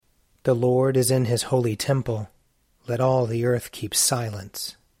The Lord is in his holy temple. Let all the earth keep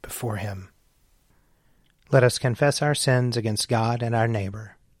silence before him. Let us confess our sins against God and our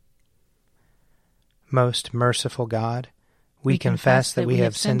neighbor. Most merciful God, we confess that we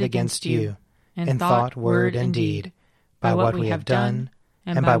have sinned against you in thought, word, and deed, by what we have done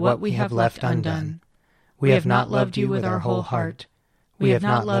and by what we have left undone. We have not loved you with our whole heart. We have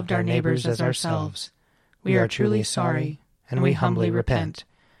not loved our neighbors as ourselves. We are truly sorry, and we humbly repent.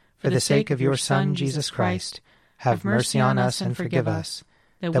 For the sake of your Son, Jesus Christ, have mercy on us and forgive us,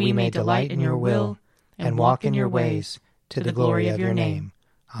 that we may delight in your will and walk in your ways, to the glory of your name.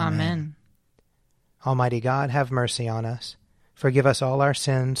 Amen. Almighty God, have mercy on us. Forgive us all our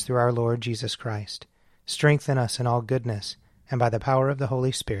sins through our Lord Jesus Christ. Strengthen us in all goodness, and by the power of the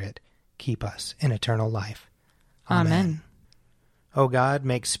Holy Spirit, keep us in eternal life. Amen. O God,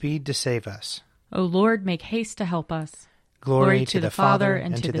 make speed to save us. O Lord, make haste to help us. Glory to the Father,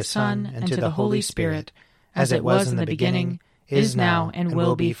 and to the Son, and to the Holy Spirit, as it was in the beginning, is now, and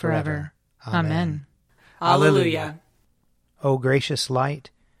will be forever. Amen. Alleluia. O gracious light,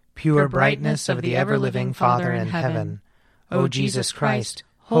 pure brightness of the ever-living Father in heaven, O Jesus Christ,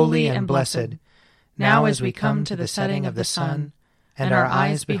 holy and blessed, now as we come to the setting of the sun, and our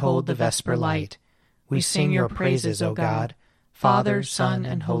eyes behold the vesper light, we sing your praises, O God, Father, Son,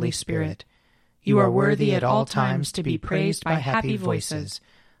 and Holy Spirit. You are worthy at all times to be praised by happy voices,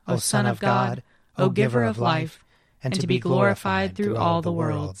 O Son of God, O Giver of life, and to be glorified through all the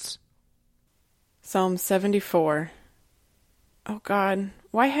worlds. Psalm 74. O God,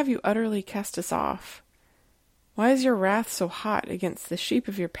 why have you utterly cast us off? Why is your wrath so hot against the sheep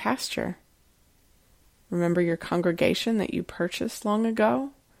of your pasture? Remember your congregation that you purchased long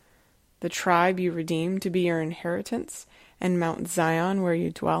ago, the tribe you redeemed to be your inheritance, and Mount Zion where you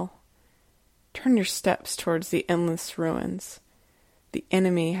dwell. Turn your steps towards the endless ruins. The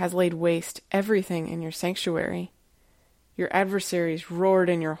enemy has laid waste everything in your sanctuary. Your adversaries roared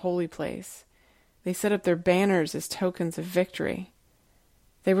in your holy place. They set up their banners as tokens of victory.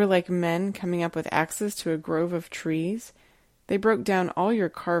 They were like men coming up with axes to a grove of trees. They broke down all your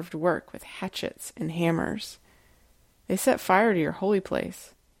carved work with hatchets and hammers. They set fire to your holy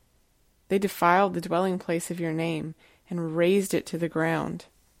place. They defiled the dwelling place of your name and razed it to the ground.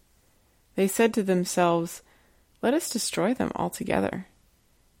 They said to themselves, "Let us destroy them altogether."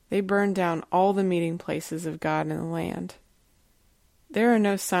 They burned down all the meeting places of God in the land. There are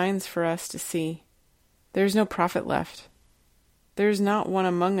no signs for us to see. There is no prophet left. There is not one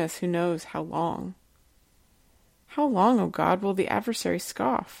among us who knows how long. How long, O God, will the adversary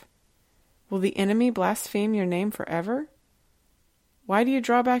scoff? Will the enemy blaspheme your name forever? Why do you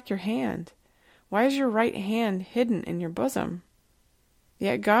draw back your hand? Why is your right hand hidden in your bosom?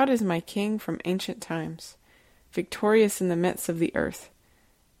 Yet God is my King from ancient times, victorious in the midst of the earth.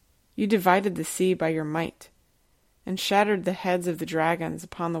 You divided the sea by your might, and shattered the heads of the dragons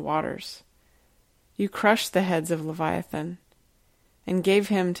upon the waters. You crushed the heads of Leviathan, and gave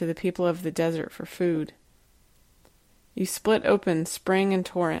him to the people of the desert for food. You split open spring and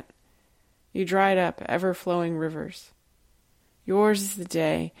torrent. You dried up ever-flowing rivers. Yours is the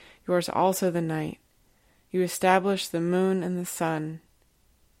day, yours also the night. You established the moon and the sun.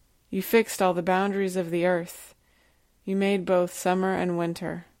 You fixed all the boundaries of the earth. You made both summer and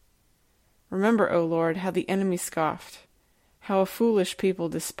winter. Remember, O Lord, how the enemy scoffed, how a foolish people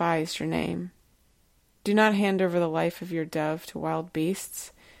despised your name. Do not hand over the life of your dove to wild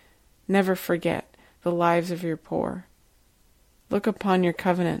beasts. Never forget the lives of your poor. Look upon your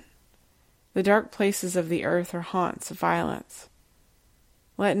covenant. The dark places of the earth are haunts of violence.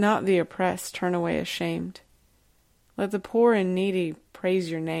 Let not the oppressed turn away ashamed. Let the poor and needy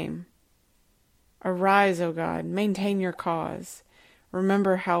praise your name. Arise, O God, maintain your cause.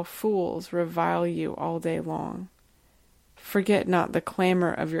 Remember how fools revile you all day long. Forget not the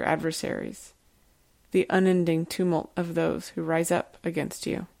clamor of your adversaries, the unending tumult of those who rise up against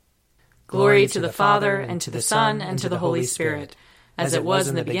you. Glory to the Father, and to the Son, and to the Holy Spirit, as it was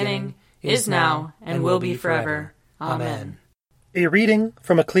in the beginning, is now, and will be forever. Amen. A reading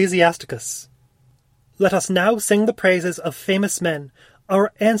from Ecclesiasticus. Let us now sing the praises of famous men,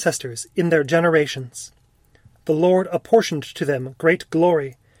 our ancestors in their generations. The Lord apportioned to them great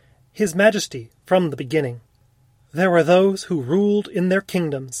glory, his majesty from the beginning. There were those who ruled in their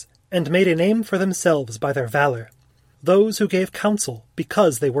kingdoms, and made a name for themselves by their valor, those who gave counsel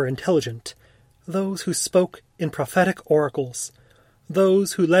because they were intelligent, those who spoke in prophetic oracles,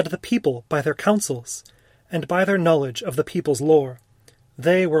 those who led the people by their counsels, and by their knowledge of the people's lore.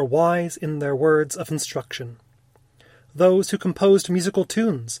 They were wise in their words of instruction. Those who composed musical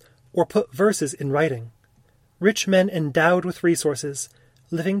tunes, or put verses in writing. Rich men endowed with resources,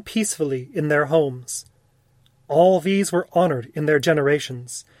 living peacefully in their homes. All these were honored in their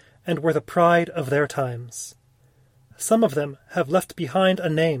generations, and were the pride of their times. Some of them have left behind a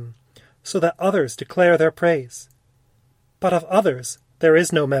name, so that others declare their praise. But of others there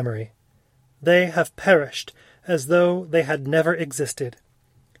is no memory. They have perished as though they had never existed.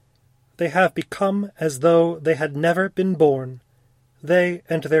 They have become as though they had never been born, they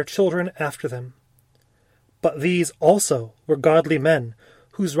and their children after them. But these also were godly men,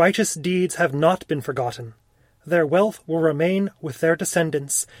 whose righteous deeds have not been forgotten. Their wealth will remain with their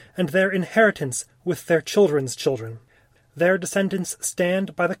descendants, and their inheritance with their children's children. Their descendants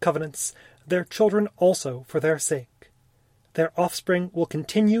stand by the covenants, their children also for their sake. Their offspring will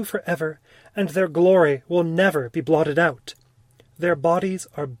continue forever, and their glory will never be blotted out. Their bodies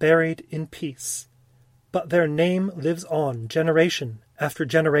are buried in peace, but their name lives on generation after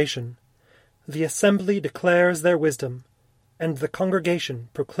generation. The assembly declares their wisdom, and the congregation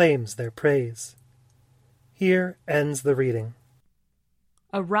proclaims their praise. Here ends the reading.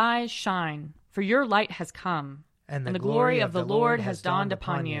 Arise, shine, for your light has come, and the glory of the Lord has dawned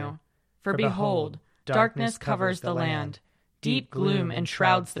upon you. For behold, darkness covers the land, deep gloom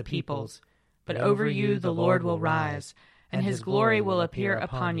enshrouds the peoples. But over you the Lord will rise, and his glory will appear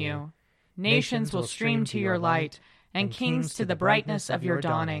upon you. Nations will stream to your light, and kings to the brightness of your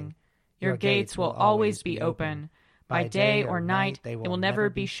dawning. Your gates will always be open. By day or night they will never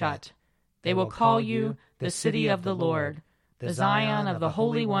be shut. They will call you the city of the Lord, the Zion of the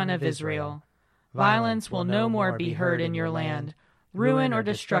Holy One of Israel. Violence will no more be heard in your land, ruin or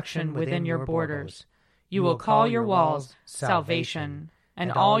destruction within your borders. You will call your walls salvation,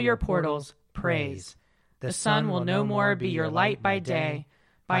 and all your portals praise. The sun will no more be your light by day.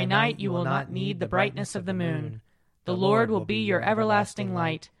 By night you will not need the brightness of the moon. The Lord will be your everlasting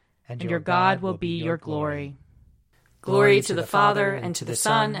light, and your God will be your glory. Glory to the Father, and to the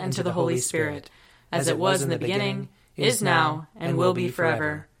Son, and to the Holy Spirit, as it was in the beginning, is now, and will be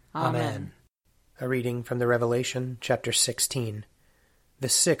forever. Amen. A reading from the Revelation, chapter 16. The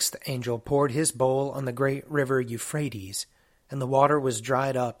sixth angel poured his bowl on the great river Euphrates, and the water was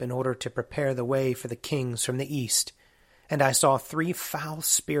dried up in order to prepare the way for the kings from the east. And I saw 3 foul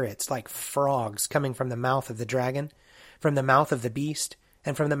spirits like frogs coming from the mouth of the dragon, from the mouth of the beast,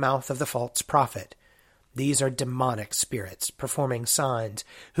 and from the mouth of the false prophet. These are demonic spirits, performing signs,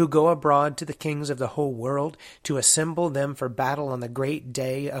 who go abroad to the kings of the whole world to assemble them for battle on the great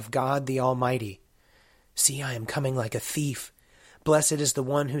day of God the Almighty. See, I am coming like a thief. Blessed is the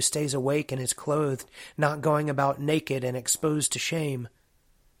one who stays awake and is clothed, not going about naked and exposed to shame.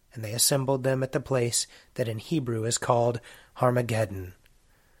 And they assembled them at the place that in Hebrew is called Armageddon.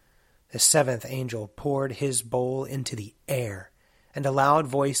 The seventh angel poured his bowl into the air, and a loud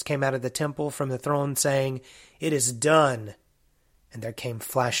voice came out of the temple from the throne, saying, "It is done." And there came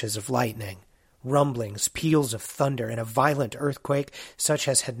flashes of lightning, rumblings, peals of thunder, and a violent earthquake, such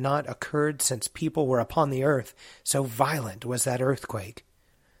as had not occurred since people were upon the earth. So violent was that earthquake.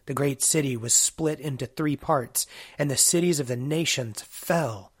 The great city was split into 3 parts, and the cities of the nations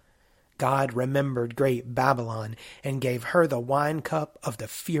fell. God remembered great Babylon, and gave her the wine-cup of the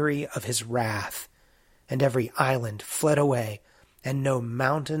fury of his wrath. And every island fled away, and no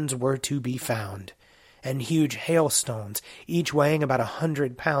mountains were to be found. And huge hailstones, each weighing about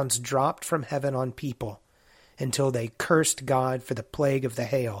 100 pounds, dropped from heaven on people, until they cursed God for the plague of the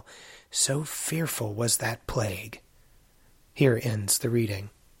hail. So fearful was that plague. Here ends the reading.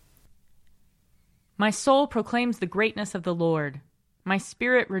 My soul proclaims the greatness of the Lord. My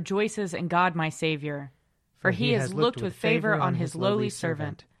spirit rejoices in God my Savior, for he has looked with favor on his lowly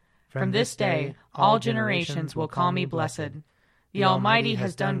servant. From this day all generations will call me blessed. The Almighty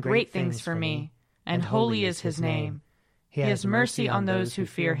has done great things for me, and holy is his name. He has mercy on those who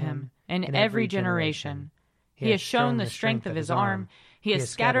fear him, in every generation. He has shown the strength of his arm. He has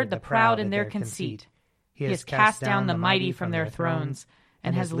scattered the proud in their conceit. He has cast down the mighty from their thrones,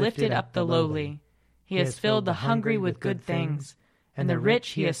 and has lifted up the lowly. He has filled the hungry with good things, and the rich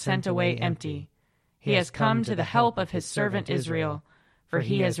he has sent away empty. He has come to the help of his servant Israel, for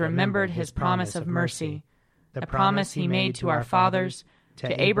he has remembered his promise of mercy, the promise he made to our fathers,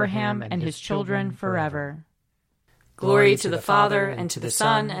 to Abraham and his children forever. Glory to the Father, and to the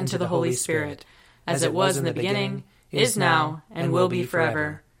Son, and to the Holy Spirit, as it was in the beginning, is now, and will be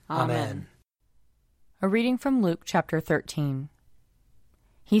forever. Amen. A reading from Luke chapter 13.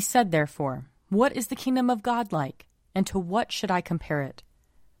 He said, therefore, "What is the kingdom of God like, and to what should I compare it?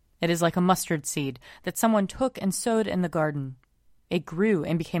 It is like a mustard seed that someone took and sowed in the garden. It grew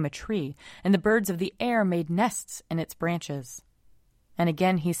and became a tree, and the birds of the air made nests in its branches." And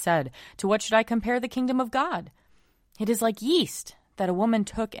again he said, "To what should I compare the kingdom of God? It is like yeast that a woman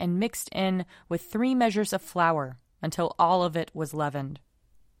took and mixed in with 3 measures of flour until all of it was leavened.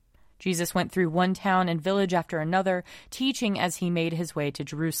 Jesus went through one town and village after another, teaching as he made his way to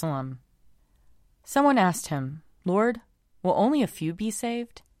Jerusalem. Someone asked him, "Lord, will only a few be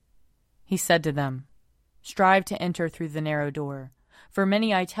saved?" He said to them, "Strive to enter through the narrow door, for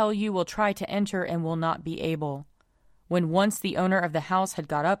many, I tell you, will try to enter and will not be able. When once the owner of the house had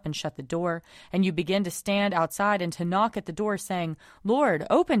got up and shut the door, and you begin to stand outside and to knock at the door, saying, 'Lord,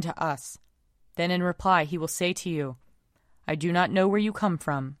 open to us,' then in reply he will say to you, 'I do not know where you come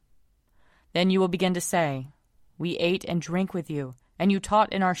from.' Then you will begin to say, 'We ate and drank with you, and you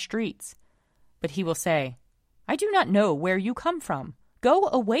taught in our streets.' But he will say, 'I do not know where you come from. Go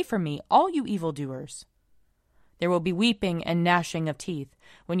away from me, all you evildoers.' There will be weeping and gnashing of teeth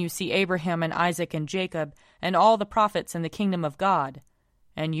when you see Abraham and Isaac and Jacob and all the prophets in the kingdom of God,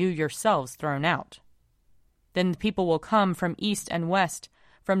 and you yourselves thrown out. Then the people will come from east and west,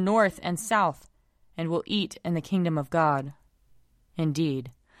 from north and south, and will eat in the kingdom of God.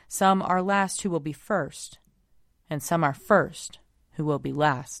 Indeed, some are last who will be first, and some are first who will be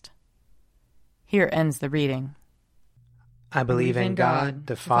last." Here ends the reading. I believe in God,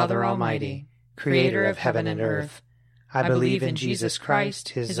 the Father Almighty, creator of heaven and earth. I believe in Jesus Christ,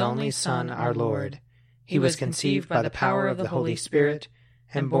 his only Son, our Lord. He was conceived by the power of the Holy Spirit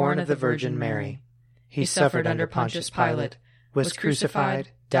and born of the Virgin Mary. He suffered under Pontius Pilate, was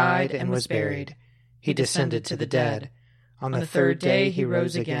crucified, died, and was buried. He descended to the dead. On the 3rd day he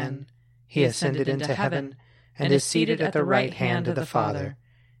rose again. He ascended into heaven and is seated at the right hand of the Father.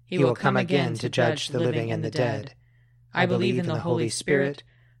 He will come again to judge the living and the dead. I believe in the Holy Spirit,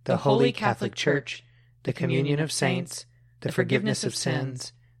 the Holy Catholic Church, the communion of saints, the forgiveness of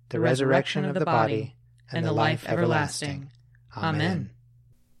sins, the resurrection of the body, and the life everlasting. Amen.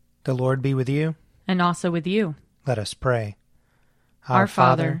 The Lord be with you. And also with you. Let us pray. Our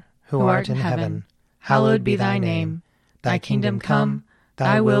Father, who art in heaven, hallowed be thy name. Thy kingdom come,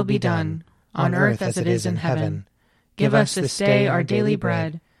 thy will be done, on earth as it is in heaven. Give us this day our daily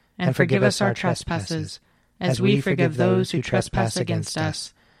bread, and forgive us our trespasses, as we forgive those who trespass against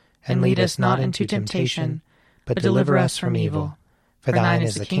us. And lead us not into temptation, but deliver us from evil. For thine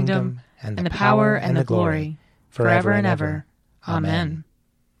is the kingdom, and the power, and the glory, forever and ever. Amen.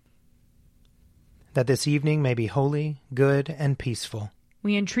 That this evening may be holy, good, and peaceful.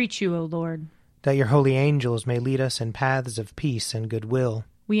 We entreat you, O Lord. That your holy angels may lead us in paths of peace and goodwill.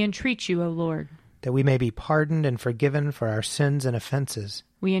 We entreat you, O Lord. That we may be pardoned and forgiven for our sins and offenses.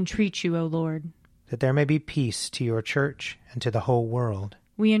 We entreat you, O Lord. That there may be peace to your church and to the whole world.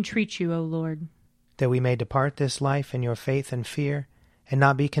 We entreat you, O Lord. That we may depart this life in your faith and fear, and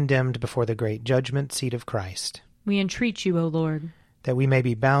not be condemned before the great judgment seat of Christ. We entreat you, O Lord. That we may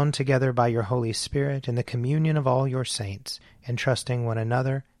be bound together by your Holy Spirit in the communion of all your saints, entrusting one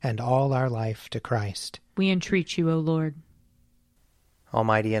another and all our life to Christ. We entreat you, O Lord.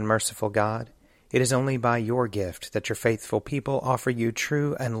 Almighty and merciful God, it is only by your gift that your faithful people offer you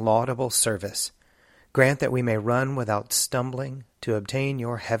true and laudable service. Grant that we may run without stumbling to obtain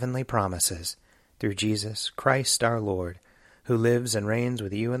your heavenly promises, through Jesus Christ our Lord, who lives and reigns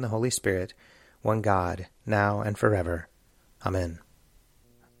with you in the Holy Spirit, one God, now and forever. Amen.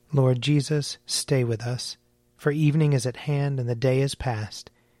 Lord Jesus, stay with us, for evening is at hand and the day is past.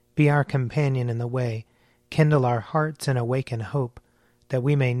 Be our companion in the way, kindle our hearts and awaken hope, that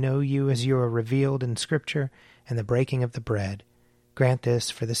we may know you as you are revealed in Scripture and the breaking of the bread. Grant this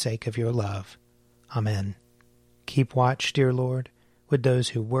for the sake of your love. Amen. Keep watch, dear Lord, with those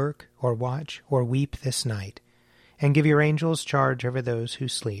who work or watch or weep this night, and give your angels charge over those who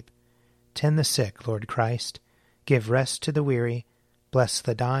sleep. Tend the sick, Lord Christ. Give rest to the weary. Bless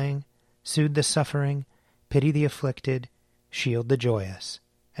the dying. Soothe the suffering. Pity the afflicted. Shield the joyous.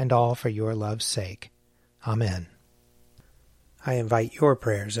 And all for your love's sake. Amen. I invite your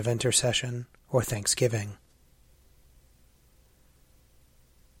prayers of intercession or thanksgiving.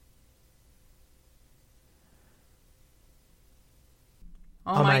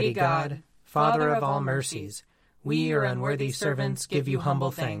 Almighty God, Father of all mercies, we, your unworthy servants, give you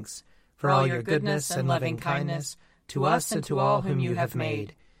humble thanks for all your goodness and loving kindness to us and to all whom you have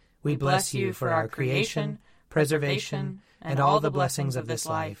made. We bless you for our creation, preservation, and all the blessings of this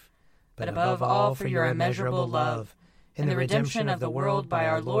life, but above all for your immeasurable love in the redemption of the world by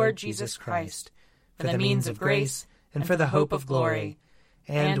our Lord Jesus Christ, for the means of grace and for the hope of glory.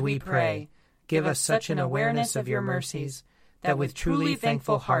 And we pray, give us such an awareness of your mercies, that with truly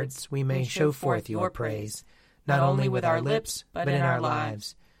thankful hearts we may show forth your praise, not only with our lips, but in our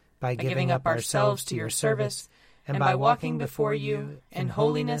lives, by giving up ourselves to your service, and by walking before you in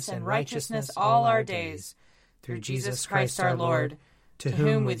holiness and righteousness all our days. Through Jesus Christ our Lord, to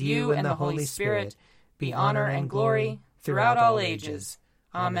whom with you and the Holy Spirit be honor and glory throughout all ages.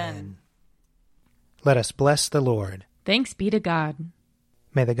 Amen. Let us bless the Lord. Thanks be to God.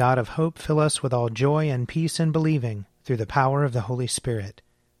 May the God of hope fill us with all joy and peace in believing through the power of the Holy Spirit.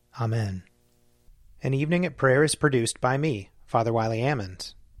 Amen. An Evening at Prayer is produced by me, Father Wiley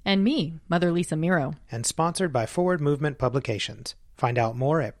Ammons. And me, Mother Lisa Miro. And sponsored by Forward Movement Publications. Find out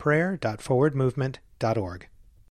more at prayer.forwardmovement.org.